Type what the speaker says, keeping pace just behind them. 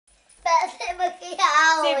Say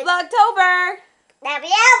Vlogtober.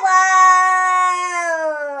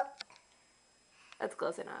 That's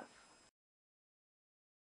close enough.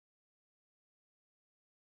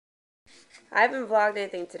 I haven't vlogged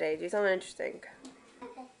anything today. Do something interesting.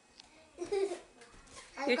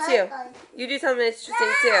 You too. You do something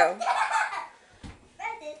interesting too.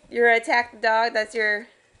 You're gonna attack the dog. That's your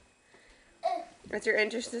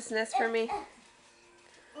interestedness for me.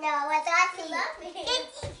 No, what's dancing.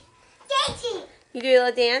 You do a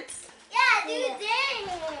little dance. Yeah, do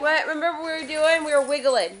dance. What? Remember what we were doing? We were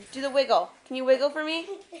wiggling. Do the wiggle. Can you wiggle for me?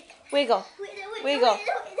 Wiggle. Wiggle.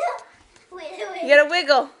 You gotta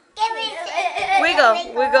wiggle. Wiggle.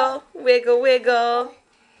 Wiggle. Wiggle. Wiggle.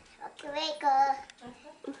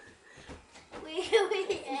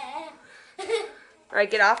 All right,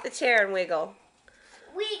 get off the chair and wiggle.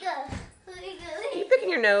 Wiggle. You're picking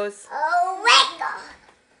your nose. Oh, wiggle.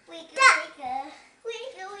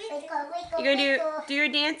 You're gonna do your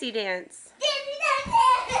dancey dance.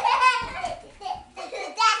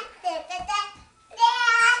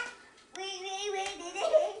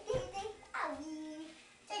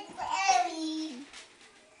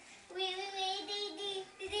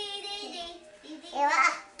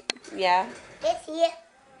 Yeah. It's here.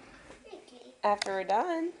 After we're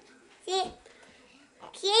done. See?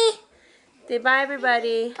 Say bye,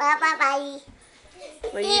 everybody. Bye.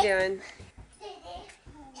 What are you doing?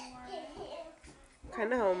 What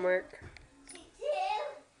kind of homework?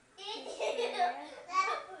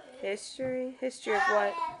 History? History of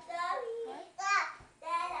what?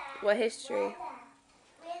 What history?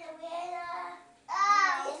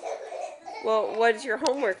 Well, what is your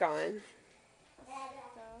homework on?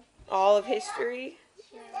 All of history?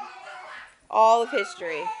 All of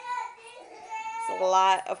history. It's a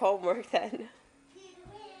lot of homework then.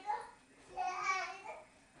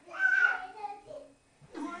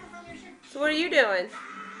 So what are you doing?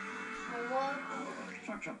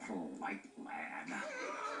 Such a polite lad.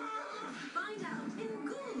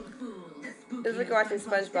 It looks like you're watching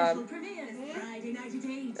SpongeBob.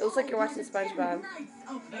 It looks like you're watching SpongeBob.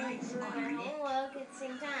 Homework at the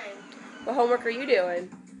same time. What homework are you doing?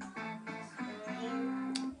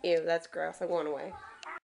 Ew, that's gross. I'm going away.